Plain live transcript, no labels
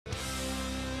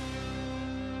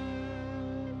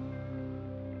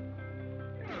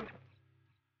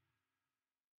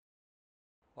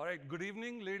All right, good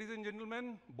evening, ladies and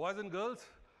gentlemen, boys and girls.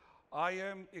 I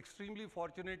am extremely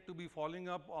fortunate to be following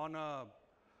up on a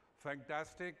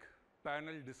fantastic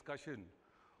panel discussion.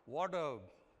 What a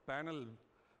panel.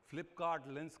 Flipkart,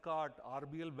 Lenskart,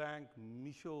 RBL Bank,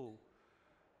 Misho.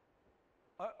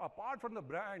 Apart from the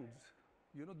brands,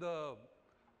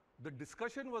 the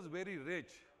discussion was very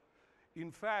rich.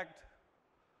 In fact,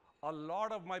 a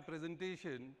lot of my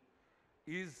presentation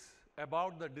is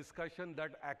about the discussion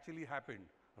that actually happened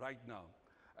right now.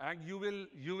 And you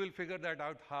will figure that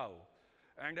out how.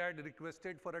 And I had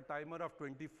requested for a timer of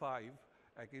 25.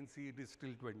 I can see it is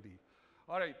still 20.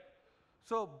 All right.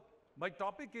 So my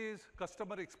topic is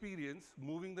customer experience,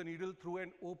 moving the needle through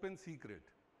an open secret.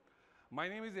 My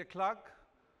name is Ekhlaque,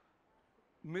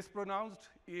 mispronounced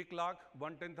Ekhlaque,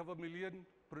 1/10 of a million,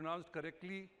 pronounced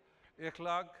correctly.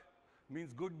 Ekhlaque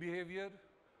means good behavior.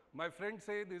 My friends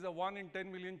say there's a 1 in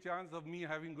 10 million chance of me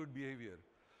having good behavior.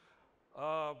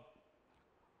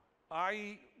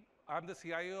 I'm the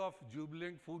CIO of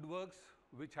Jubilant FoodWorks,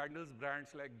 which handles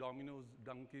brands like Domino's,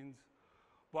 Dunkin's,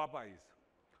 Popeyes.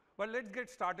 But let's get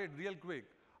started real quick.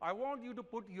 I want you to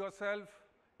put yourself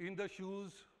in the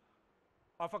shoes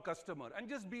of a customer, and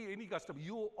just be any customer.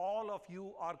 All of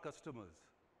you are customers,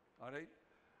 all right?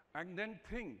 And then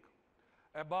think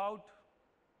about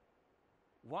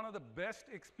one of the best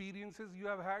experiences you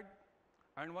have had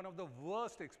and one of the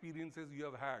worst experiences you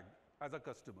have had as a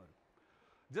customer.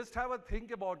 Just have a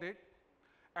think about it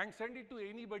and send it to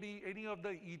anybody, any of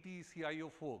the ET CIO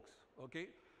folks, okay?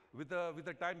 With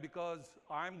a time, because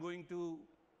I'm going to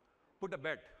put a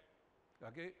bet,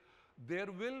 okay?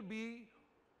 There will be,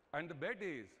 and the bet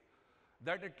is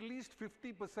that at least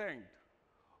 50%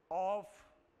 of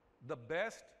the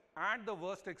best and the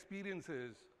worst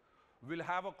experiences will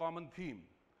have a common theme.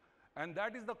 And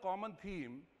that is the common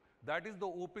theme, that is the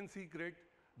open secret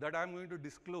that I'm going to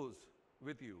disclose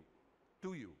with you,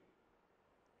 to you.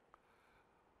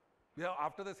 Yeah,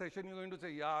 after the session, you're going to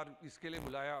say, yaar, iske liye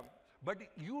bulaya. But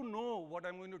you know what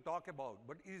I'm going to talk about,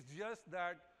 but it's just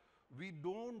that we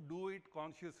don't do it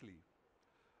consciously.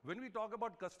 When we talk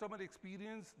about customer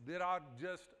experience, there are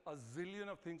just a zillion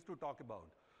of things to talk about.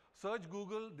 Search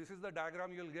Google, this is the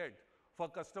diagram you'll get for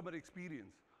customer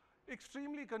experience.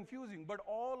 Extremely confusing, but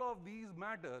all of these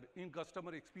matter in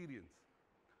customer experience,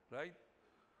 right?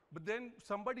 But then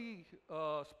somebody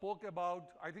spoke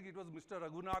about, I think it was Mr.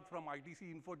 Raghunath from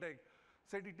ITC Infotech,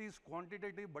 said it is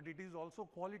quantitative, but it is also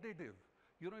qualitative.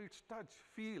 You know, it's touch,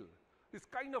 feel. It's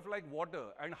kind of like water.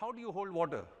 And how do you hold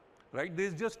water, right?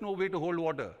 There's just no way to hold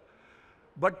water.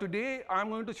 But today, I'm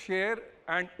going to share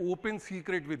an open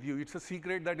secret with you. It's a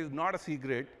secret that is not a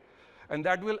secret, and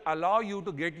that will allow you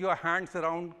to get your hands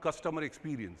around customer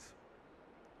experience.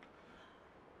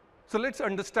 So let's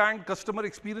understand customer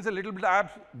experience a little bit.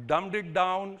 I've dumbed it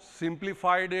down,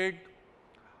 simplified it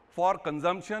for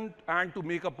consumption and to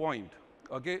make a point,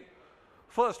 okay?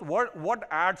 First, what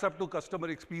adds up to customer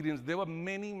experience? There were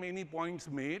many, many points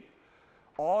made.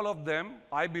 All of them,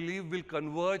 I believe, will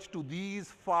converge to these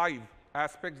 5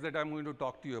 aspects that I'm going to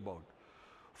talk to you about.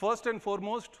 First and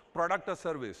foremost, product or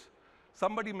service.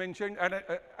 Somebody mentioned, and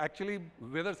actually,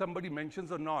 whether somebody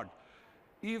mentions or not,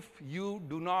 if you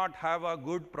do not have a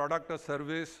good product or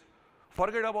service,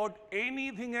 forget about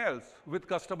anything else with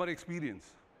customer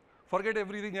experience. Forget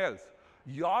everything else.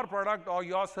 Your product or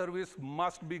your service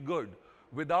must be good,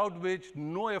 without which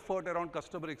no effort around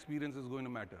customer experience is going to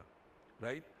matter,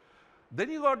 right? Then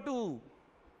you got to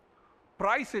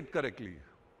price it correctly,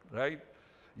 right?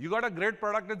 You got a great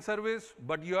product and service,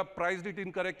 but you have priced it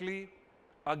incorrectly.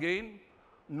 Again,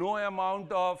 no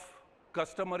amount of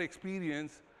customer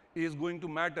experience is going to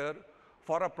matter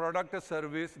for a product or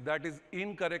service that is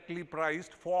incorrectly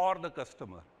priced for the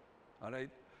customer, all right?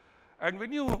 And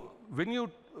when you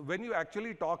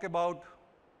actually talk about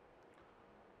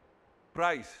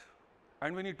price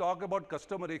and when you talk about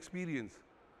customer experience,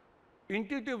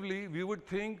 intuitively, we would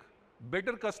think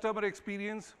better customer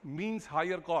experience means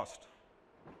higher cost,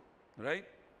 right?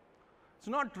 It's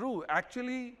not true.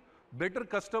 Actually, better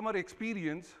customer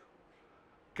experience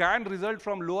can result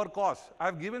from lower costs.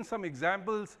 I've given some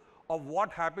examples of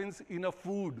what happens in a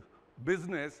food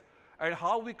business and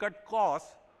how we cut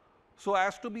costs so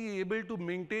as to be able to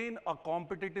maintain a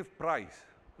competitive price,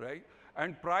 right?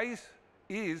 And cost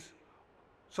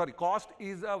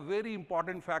is a very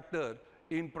important factor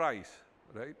in price,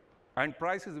 right? And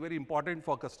price is very important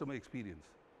for customer experience.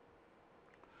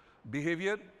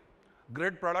 Behavior,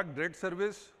 great product, great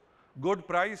service, good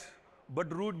price, but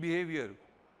rude behavior.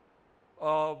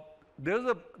 There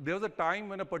was a time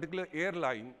when a particular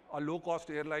airline, a low-cost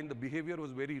airline, the behavior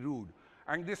was very rude,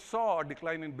 and they saw a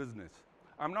decline in business.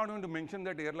 I'm not going to mention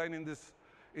that airline in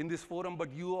in this forum,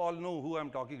 but you all know who I'm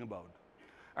talking about.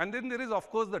 And then there is, of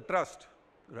course, the trust,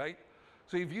 right?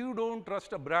 So if you don't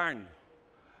trust a brand,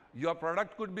 your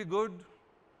product could be good,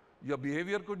 your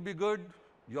behavior could be good,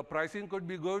 your pricing could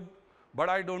be good, but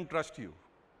I don't trust you,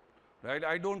 right?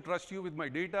 I don't trust you with my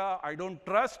data. I don't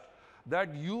trust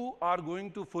that you are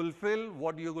going to fulfill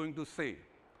what you're going to say.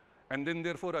 And then,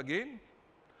 therefore, again,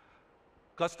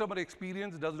 customer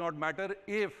experience does not matter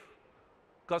if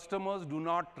customers do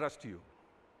not trust you.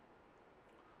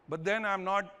 But then I'm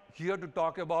not here to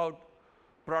talk about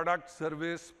product,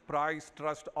 service, price,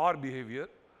 trust, or behavior.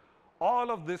 All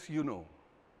of this you know,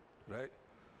 right?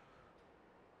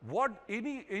 What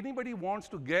anybody wants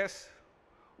to guess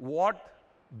what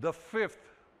the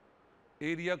fifth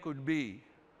area could be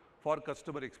for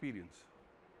customer experience?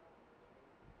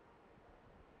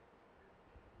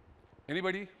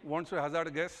 Anybody wants to hazard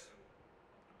a guess?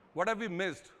 What have we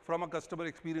missed from a customer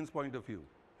experience point of view?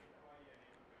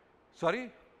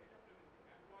 Sorry?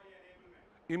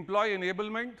 Employee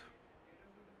enablement,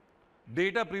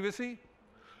 data privacy.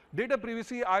 Data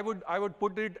privacy, I would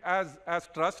put it as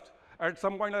trust. At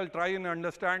some point, I'll try and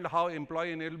understand how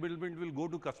employee enablement will go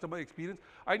to customer experience.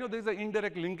 I know there's an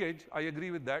indirect linkage. I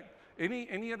agree with that.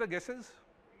 Any other guesses?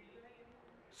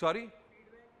 Sorry?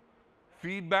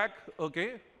 Feedback.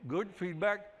 Okay, good.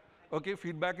 Feedback. Okay,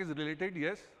 feedback is related.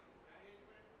 Yes.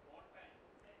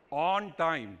 On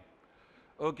time.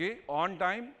 Okay, on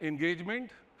time, engagement,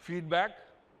 feedback.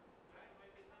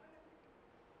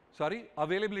 Sorry,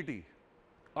 availability.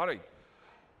 All right.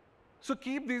 So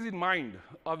keep these in mind.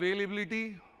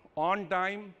 Availability, on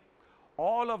time,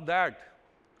 all of that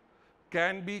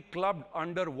can be clubbed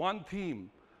under one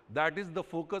theme. That is the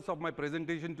focus of my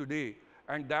presentation today,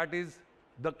 and that is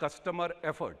the customer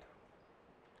effort.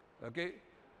 Okay?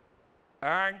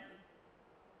 And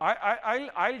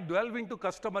I'll delve into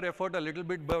customer effort a little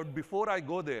bit, but before I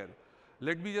go there,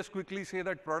 let me just quickly say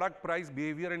that product, price,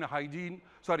 behavior, and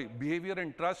behavior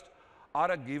and trust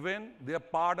are a given. They are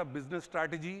part of business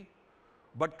strategy.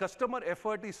 But customer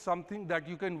effort is something that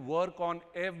you can work on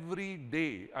every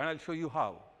day, and I'll show you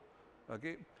how.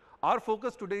 Okay? Our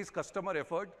focus today is customer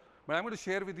effort, but I'm going to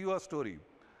share with you a story.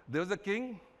 There was a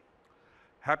king,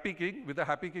 happy king with a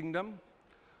happy kingdom,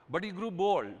 but he grew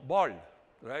bald,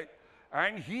 right?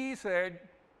 And he said,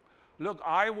 look,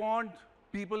 I want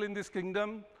people in this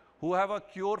kingdom who have a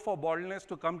cure for baldness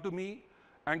to come to me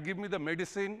and give me the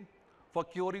medicine for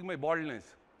curing my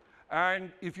baldness.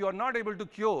 And if you are not able to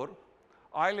cure,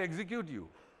 I'll execute you.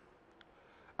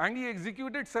 And he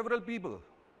executed several people,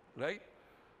 right?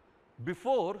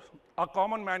 Before, a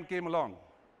common man came along.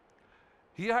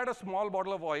 He had a small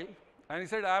bottle of oil, and he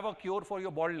said, I have a cure for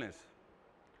your baldness.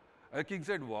 The king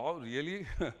said, wow, really?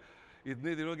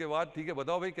 Itne dino ke baad, theek hai,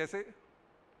 batao bhai, kaise?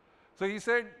 So he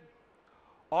said,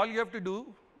 all you have to do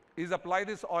is apply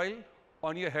this oil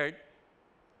on your head,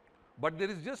 but there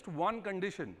is just one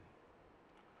condition.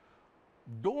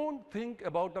 Don't think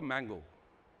about a mango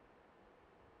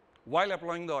while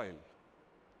applying the oil.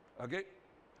 Okay?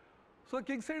 So the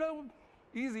king said, oh,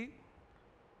 easy,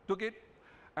 took it,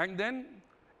 and then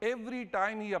every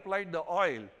time he applied the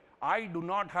oil, I do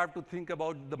not have to think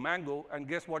about the mango, and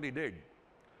guess what he did?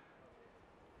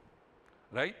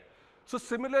 Right? So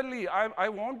similarly, I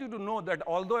want you to know that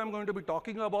although I'm going to be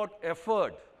talking about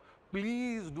effort,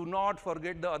 please do not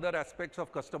forget the other aspects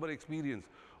of customer experience.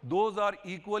 Those are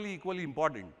equally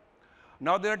important.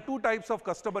 Now, there are two types of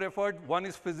customer effort. One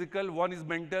is physical, one is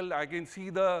mental. I can see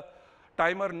the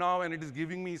timer now, and it is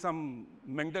giving me some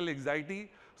mental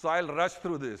anxiety, so I'll rush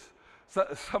through this. So,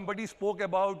 somebody spoke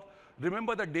about,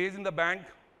 remember the days in the bank?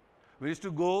 We used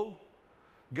to go,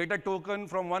 get a token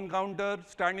from one counter,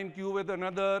 stand in queue with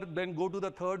another, then go to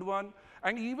the third one.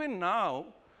 And even now,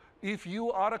 if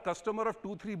you are a customer of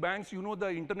 2-3 banks, you know the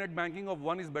internet banking of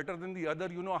one is better than the other.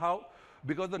 You know how?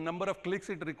 Because the number of clicks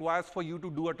it requires for you to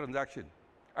do a transaction.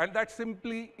 And that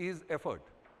simply is effort,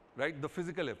 right? The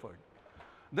physical effort.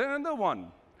 Then another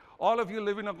one, all of you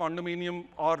live in a condominium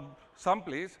or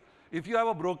someplace. If you have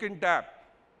a broken tap,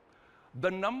 the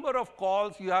number of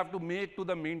calls you have to make to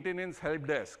the maintenance help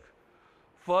desk,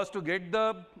 first to get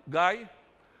the guy,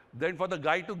 then for the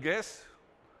guy to guess,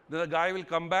 then the guy will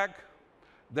come back,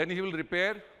 then he will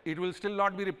repair, it will still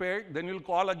not be repaired, then you'll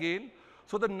call again.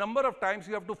 So the number of times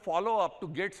you have to follow up to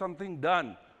get something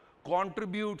done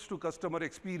contributes to customer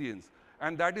experience,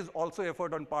 and that is also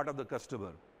effort on part of the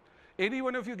customer. Any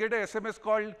one of you get a SMS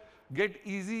called Get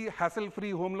Easy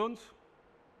Hassle-Free Home Loans?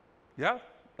 Yeah?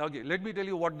 Okay, let me tell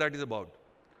you what that is about.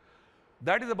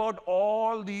 That is about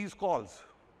all these calls,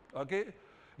 okay?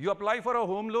 You apply for a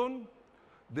home loan,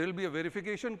 There will be a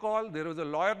verification call, there is a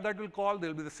lawyer that will call, there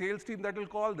will be the sales team that will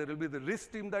call, there will be the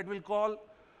risk team that will call.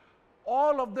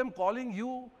 All of them calling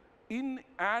you in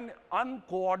an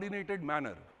uncoordinated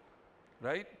manner,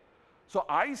 right? So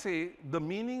I say the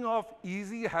meaning of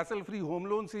easy, hassle-free home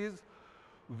loans is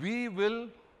we will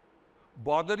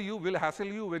bother you, will hassle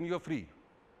you when you're free,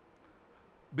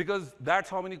 because that's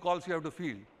how many calls you have to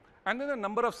field. And then the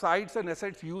number of sites and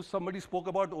assets used. Somebody spoke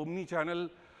about omni-channel.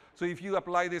 So if you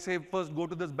apply, they say, first go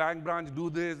to this bank branch, do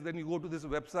this, then you go to this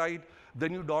website,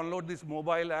 then you download this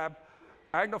mobile app.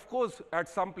 And of course, at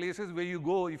some places where you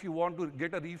go, if you want to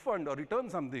get a refund or return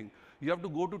something, you have to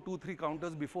go to 2-3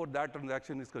 counters before that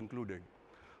transaction is concluded.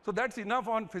 So that's enough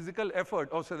on physical effort.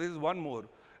 Oh, so there is one more.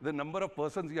 The number of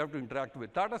persons you have to interact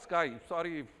with. Tata Sky,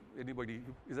 sorry if anybody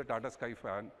is a Tata Sky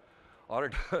fan or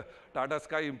a Tata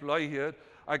Sky employee here.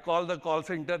 I call the call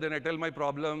center, then I tell my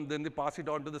problem, then they pass it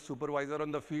on to the supervisor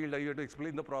on the field, I have to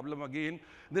explain the problem again.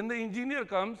 Then the engineer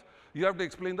comes, you have to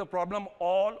explain the problem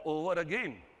all over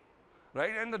again, right?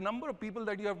 And the number of people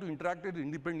that you have to interact with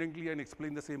independently and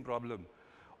explain the same problem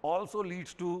also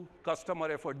leads to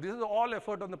customer effort. This is all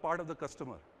effort on the part of the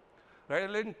customer, right?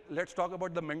 And let's talk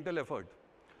about the mental effort.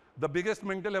 The biggest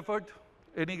mental effort,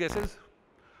 any guesses?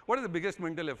 What is the biggest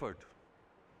mental effort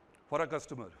for a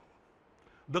customer?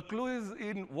 The clue is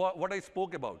in what I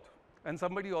spoke about, and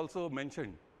somebody also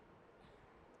mentioned.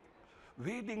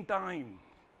 Waiting time.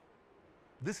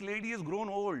 This lady has grown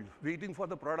old, waiting for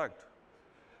the product.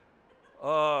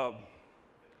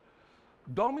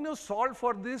 Domino's solved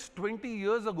for this 20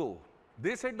 years ago.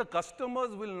 They said the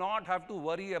customers will not have to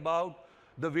worry about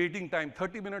the waiting time,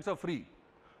 30 minutes are free.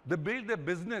 They built their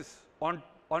business on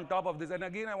top of this. And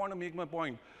again, I want to make my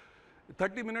point.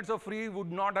 30 minutes of free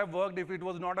would not have worked if it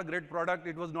was not a great product,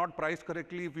 it was not priced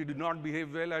correctly, if you did not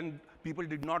behave well, and people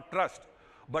did not trust.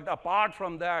 But apart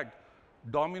from that,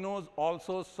 Domino's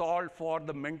also solved for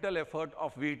the mental effort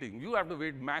of waiting. You have to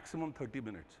wait maximum 30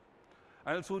 minutes.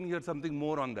 I'll soon hear something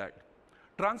more on that.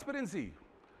 Transparency.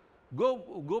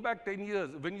 Go back 10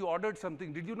 years. When you ordered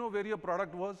something, did you know where your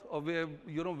product was, or where,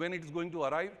 when it's going to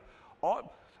arrive? Or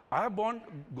I have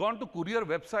gone to courier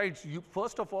websites.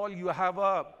 First of all, you have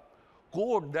a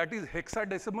code that is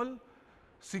hexadecimal,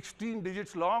 16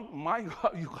 digits long. My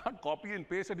God, you can't copy and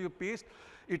paste, and you paste,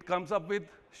 it comes up with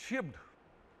shipped.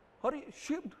 Hurry,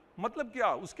 shipped? Matlab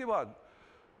kya? Uske baad?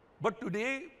 But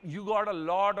today, you got a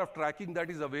lot of tracking that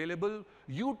is available.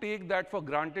 You take that for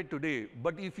granted today.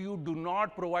 But if you do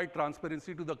not provide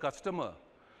transparency to the customer,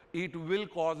 it will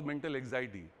cause mental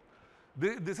anxiety.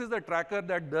 This is the tracker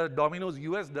that the Domino's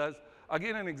US does.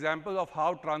 Again, an example of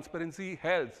how transparency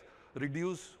helps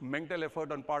reduce mental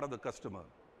effort on part of the customer.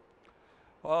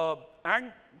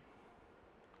 And,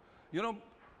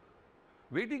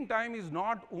 waiting time is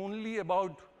not only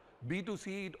about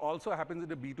B2C, it also happens in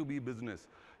the B2B business.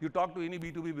 You talk to any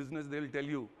B2B business, they'll tell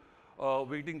you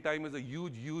waiting time is a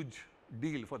huge, huge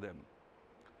deal for them.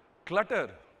 Clutter.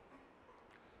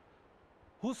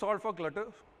 Who solved for clutter?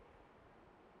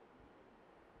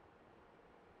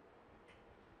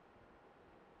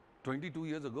 $22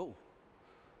 years ago.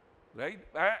 Right?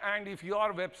 And if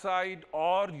your website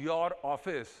or your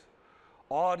office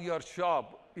or your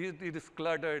shop, it is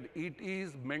cluttered, it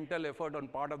is mental effort on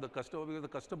part of the customer, because the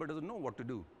customer doesn't know what to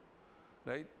do,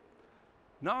 right?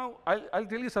 Now, I'll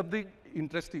tell you something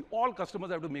interesting. All customers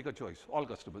have to make a choice, all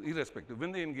customers, irrespective.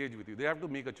 When they engage with you, they have to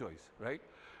make a choice, right?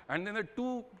 And then there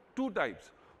are two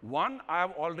types. One, I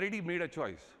have already made a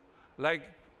choice. Like,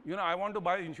 I want to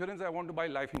buy insurance, I want to buy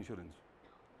life insurance,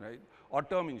 right? Or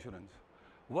term insurance.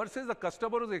 Versus a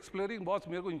customer who's exploring, boss,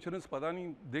 मेरे को insurance पता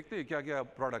नहीं, देखते हैं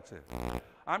क्या products है.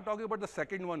 I'm talking about the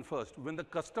second one first, when the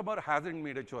customer hasn't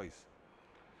made a choice.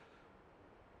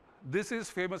 This is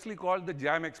famously called the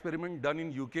jam experiment done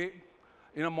in UK.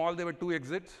 In a mall, there were 2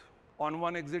 exits. On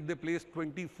one exit, they placed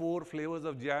 24 flavors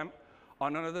of jam.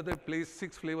 On another, they placed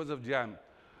 6 flavors of jam.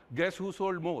 Guess who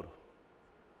sold more?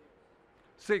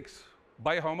 6.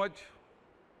 By how much?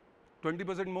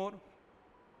 20% more?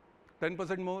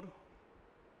 10% more?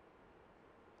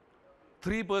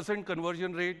 3%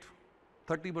 conversion rate,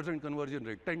 30% conversion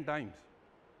rate, 10 times,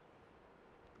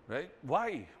 right?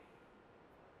 Why?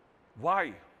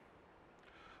 Why?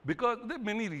 Because there are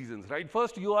many reasons, right?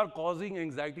 First, you are causing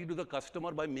anxiety to the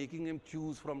customer by making him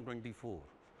choose from 24,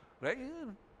 right?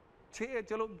 6 hai,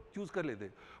 chalo, choose kar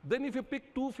lete. Then if you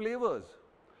pick 2 flavors,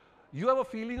 you have a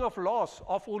feeling of loss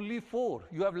of only 4.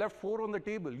 You have left 4 on the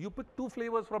table. You pick 2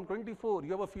 flavors from 24.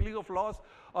 You have a feeling of loss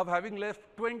of having left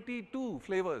 22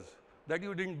 flavors that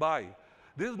you didn't buy.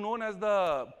 This is known as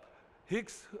the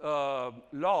Hicks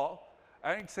law,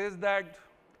 and it says that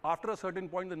after a certain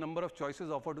point, the number of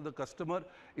choices offered to the customer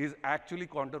is actually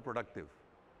counterproductive.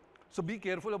 So be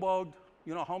careful about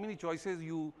how many choices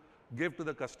you give to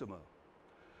the customer.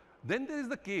 Then there is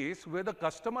the case where the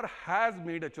customer has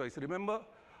made a choice. Remember,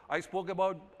 I spoke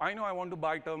about, I know I want to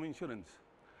buy term insurance.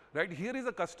 Right? Here is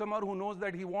a customer who knows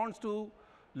that he wants to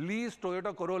lease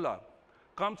Toyota Corolla,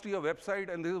 comes to your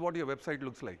website, and this is what your website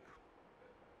looks like.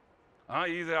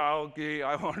 He says, okay,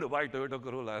 I want to buy Toyota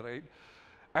Corolla, right?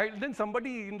 And then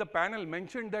somebody in the panel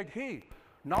mentioned that, hey,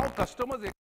 now customers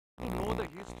expect to know the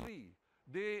history.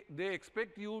 They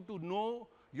expect you to know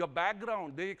your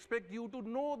background. They expect you to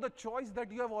know the choice that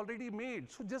you have already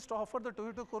made. So just offer the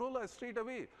Toyota Corolla straight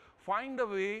away. Find a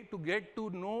way to get to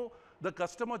know the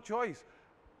customer choice.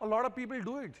 A lot of people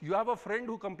do it. You have a friend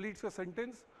who completes a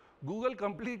sentence. Google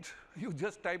completes. You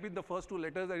just type in the first two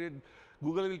letters and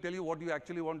Google will tell you what you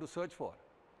actually want to search for.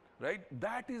 Right?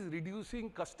 That is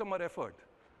reducing customer effort.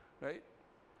 Right?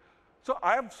 So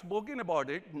I have spoken about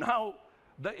it. Now,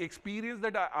 the experience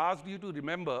that I asked you to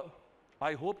remember,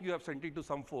 I hope you have sent it to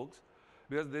some folks,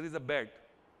 because there is a bet.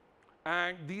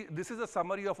 And this is a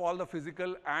summary of all the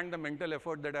physical and the mental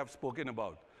effort that I've spoken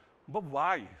about. But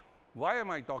why? Why am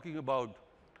I talking about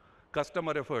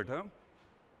customer effort?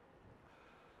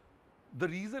 The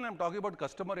reason I'm talking about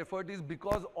customer effort is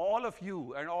because all of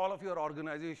you and all of your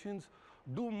organizations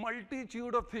do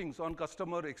multitude of things on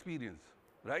customer experience,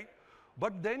 right?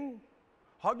 But then,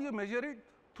 how do you measure it?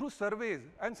 Through surveys.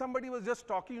 And somebody was just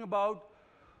talking about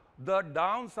the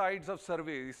downsides of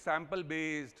surveys.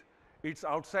 Sample-based, it's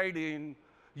outside in.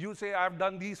 You say, I've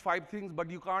done these 5 things, but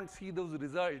you can't see those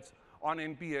results on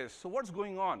NPS. So what's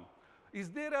going on? Is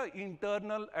there an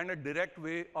internal and a direct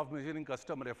way of measuring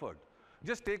customer effort?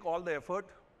 Just take all the effort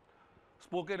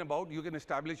spoken about. You can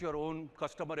establish your own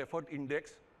customer effort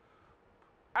index.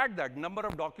 Add that number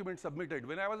of documents submitted.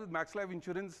 When I was with Max Life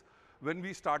Insurance, when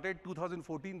we started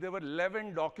 2014, there were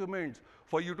 11 documents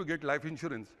for you to get life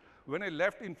insurance. When I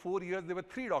left in 4 years, there were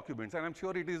 3 documents, and I'm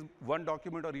sure it is 1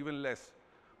 document or even less.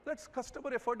 That's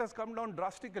customer effort has come down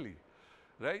drastically,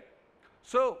 right?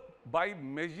 So by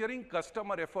measuring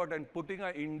customer effort and putting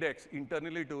an index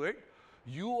internally to it,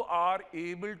 you are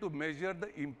able to measure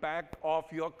the impact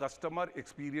of your customer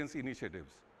experience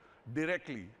initiatives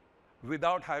directly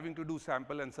without having to do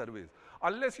sample and surveys,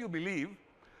 unless you believe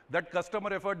that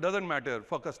customer effort doesn't matter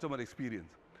for customer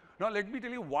experience. Now, let me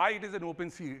tell you why it is an open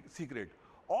secret.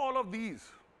 All of these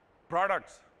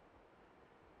products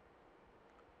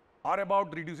are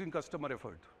about reducing customer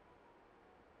effort.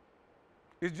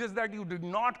 It's just that you did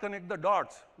not connect the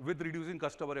dots with reducing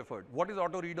customer effort. What is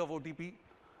auto read of OTP?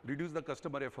 Reduce the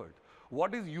customer effort.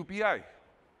 What is UPI?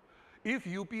 If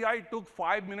UPI took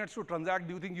 5 minutes to transact,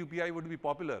 do you think UPI would be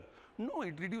popular? No,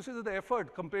 it reduces the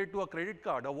effort compared to a credit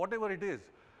card or whatever it is,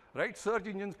 right? Search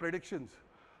engines predictions.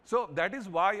 So that is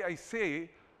why I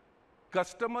say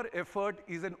customer effort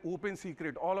is an open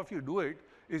secret. All of you do it.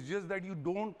 It's just that you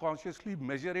don't consciously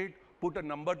measure it, put a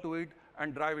number to it,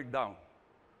 and drive it down,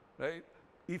 right?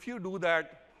 If you do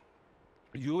that,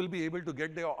 you will be able to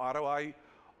get the ROI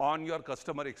on your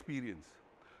customer experience.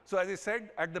 So as I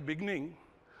said at the beginning,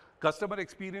 customer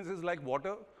experience is like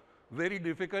water, very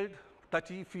difficult,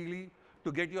 touchy, feely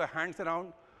to get your hands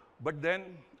around. But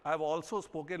then I've also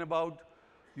spoken about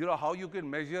how you can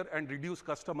measure and reduce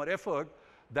customer effort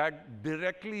that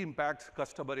directly impacts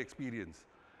customer experience,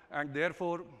 and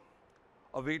therefore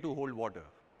a way to hold water.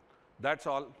 That's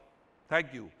all.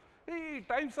 Thank you. Hey,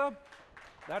 time's up.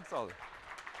 That's all.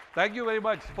 Thank you very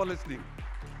much for listening.